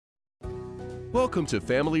Welcome to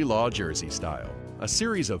Family Law Jersey Style, a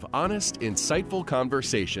series of honest, insightful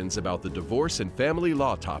conversations about the divorce and family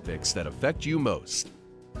law topics that affect you most,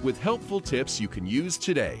 with helpful tips you can use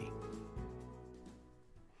today.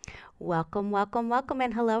 Welcome,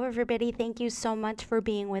 and hello, everybody. Thank you so much for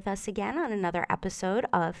being with us again on another episode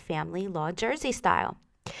of Family Law Jersey Style.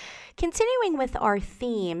 Continuing with our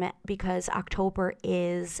theme, because October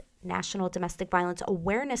is National Domestic Violence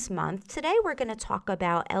Awareness Month, today we're going to talk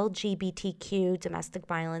about LGBTQ domestic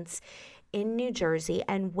violence in New Jersey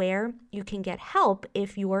and where you can get help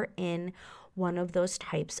if you're in one of those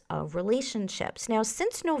types of relationships. Now,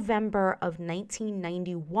 since November of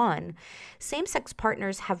 1991, same-sex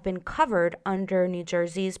partners have been covered under New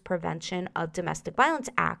Jersey's Prevention of Domestic Violence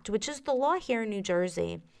Act, which is the law here in New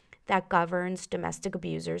Jersey that governs domestic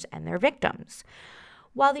abusers and their victims.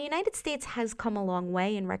 While the United States has come a long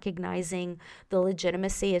way in recognizing the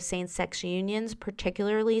legitimacy of same-sex unions,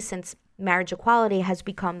 particularly since marriage equality has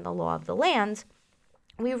become the law of the land,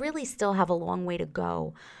 we really still have a long way to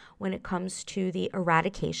go when it comes to the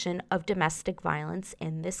eradication of domestic violence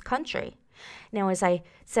in this country. Now, as I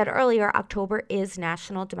said earlier, October is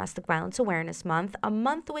National Domestic Violence Awareness Month, a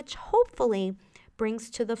month which hopefully brings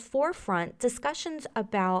to the forefront discussions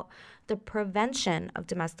about the prevention of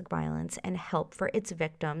domestic violence and help for its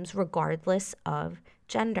victims, regardless of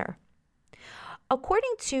gender.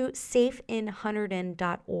 According to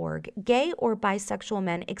safeinhunterdon.org, gay or bisexual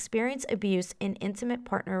men experience abuse in intimate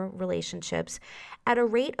partner relationships at a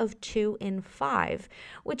rate of 2 in 5,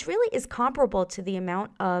 which really is comparable to the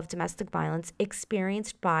amount of domestic violence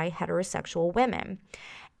experienced by heterosexual women.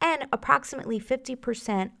 And approximately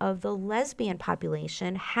 50% of the lesbian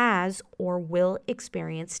population has or will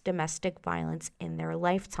experience domestic violence in their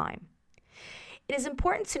lifetime. It is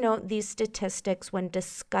important to note these statistics when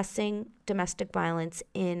discussing domestic violence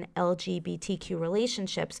in LGBTQ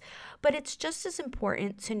relationships, but it's just as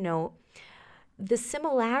important to note the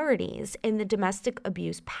similarities in the domestic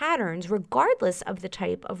abuse patterns regardless of the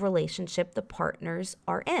type of relationship the partners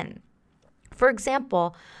are in. For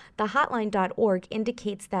example, the hotline.org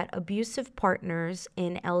indicates that abusive partners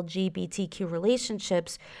in LGBTQ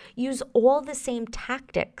relationships use all the same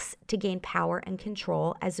tactics to gain power and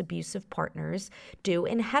control as abusive partners do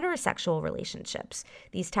in heterosexual relationships.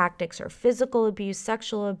 These tactics are physical abuse,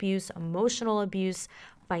 sexual abuse, emotional abuse,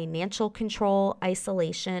 financial control,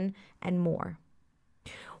 isolation, and more.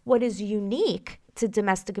 What is unique to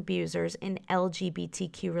domestic abusers in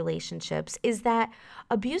LGBTQ relationships is that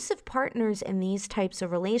abusive partners in these types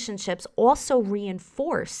of relationships also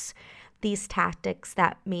reinforce these tactics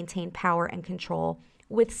that maintain power and control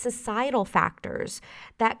with societal factors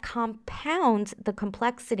that compound the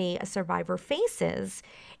complexity a survivor faces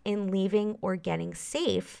in leaving or getting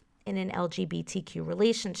safe in an LGBTQ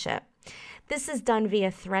relationship. This is done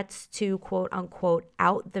via threats to, quote unquote,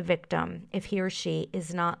 out the victim if he or she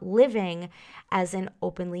is not living as an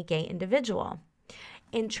openly gay individual.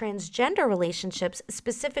 In transgender relationships,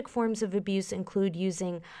 specific forms of abuse include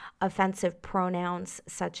using offensive pronouns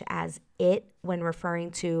such as it when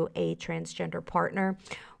referring to a transgender partner,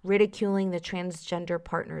 ridiculing the transgender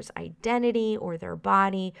partner's identity or their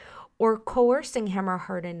body, or coercing him or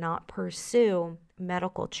her to not pursue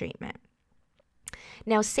medical treatment.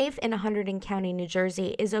 Now, Safe in Hunterdon County, New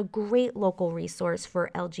Jersey is a great local resource for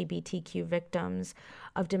LGBTQ victims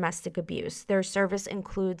of domestic abuse. Their service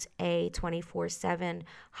includes a 24/7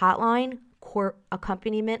 hotline, court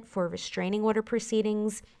accompaniment for restraining order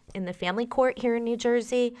proceedings in the family court here in New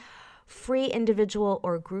Jersey, free individual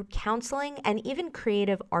or group counseling, and even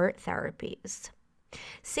creative art therapies.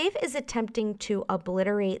 SAFE is attempting to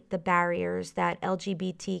obliterate the barriers that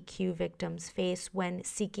LGBTQ victims face when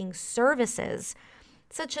seeking services,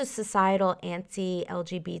 such as societal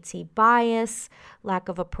anti-LGBT bias, lack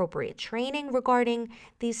of appropriate training regarding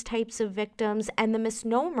these types of victims, and the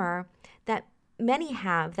misnomer that many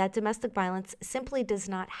have that domestic violence simply does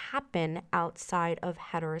not happen outside of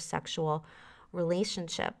heterosexual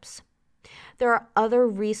relationships. There are other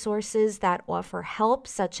resources that offer help,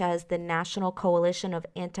 such as the National Coalition of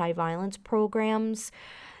Anti-Violence Programs,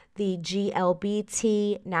 the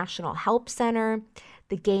GLBT National Help Center,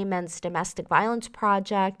 the Gay Men's Domestic Violence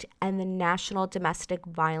Project, and the National Domestic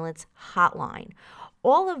Violence Hotline.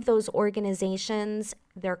 All of those organizations,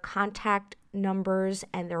 their contact numbers,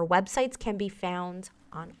 and their websites can be found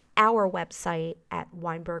on our website at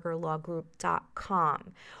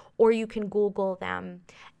weinbergerlawgroup.com. Or you can Google them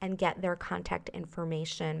and get their contact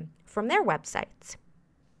information from their websites.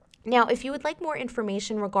 Now, if you would like more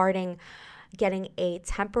information regarding getting a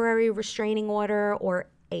temporary restraining order or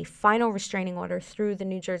a final restraining order through the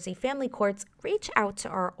New Jersey Family Courts, reach out to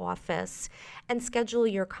our office and schedule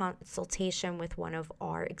your consultation with one of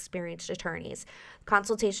our experienced attorneys.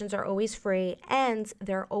 Consultations are always free and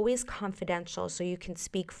they're always confidential, so you can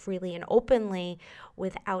speak freely and openly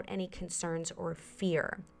without any concerns or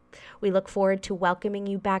fear. We look forward to welcoming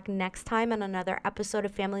you back next time on another episode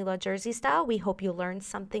of Family Law Jersey Style. We hope you learned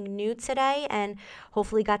something new today and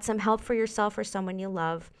hopefully got some help for yourself or someone you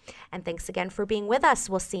love. And thanks again for being with us.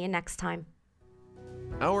 We'll see you next time.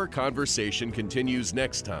 Our conversation continues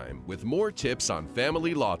next time with more tips on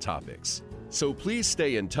family law topics. So please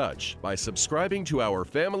stay in touch by subscribing to our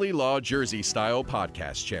Family Law Jersey Style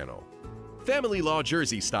podcast channel. Family Law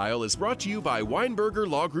Jersey Style is brought to you by Weinberger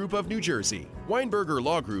Law Group of New Jersey. Weinberger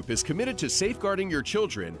Law Group is committed to safeguarding your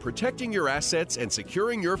children, protecting your assets, and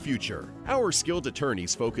securing your future. Our skilled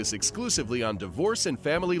attorneys focus exclusively on divorce and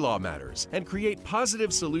family law matters and create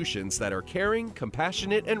positive solutions that are caring,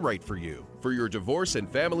 compassionate, and right for you. For your divorce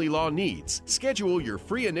and family law needs, schedule your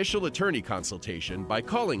free initial attorney consultation by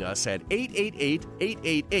calling us at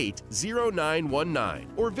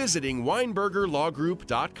 888-888-0919 or visiting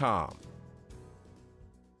WeinbergerLawGroup.com.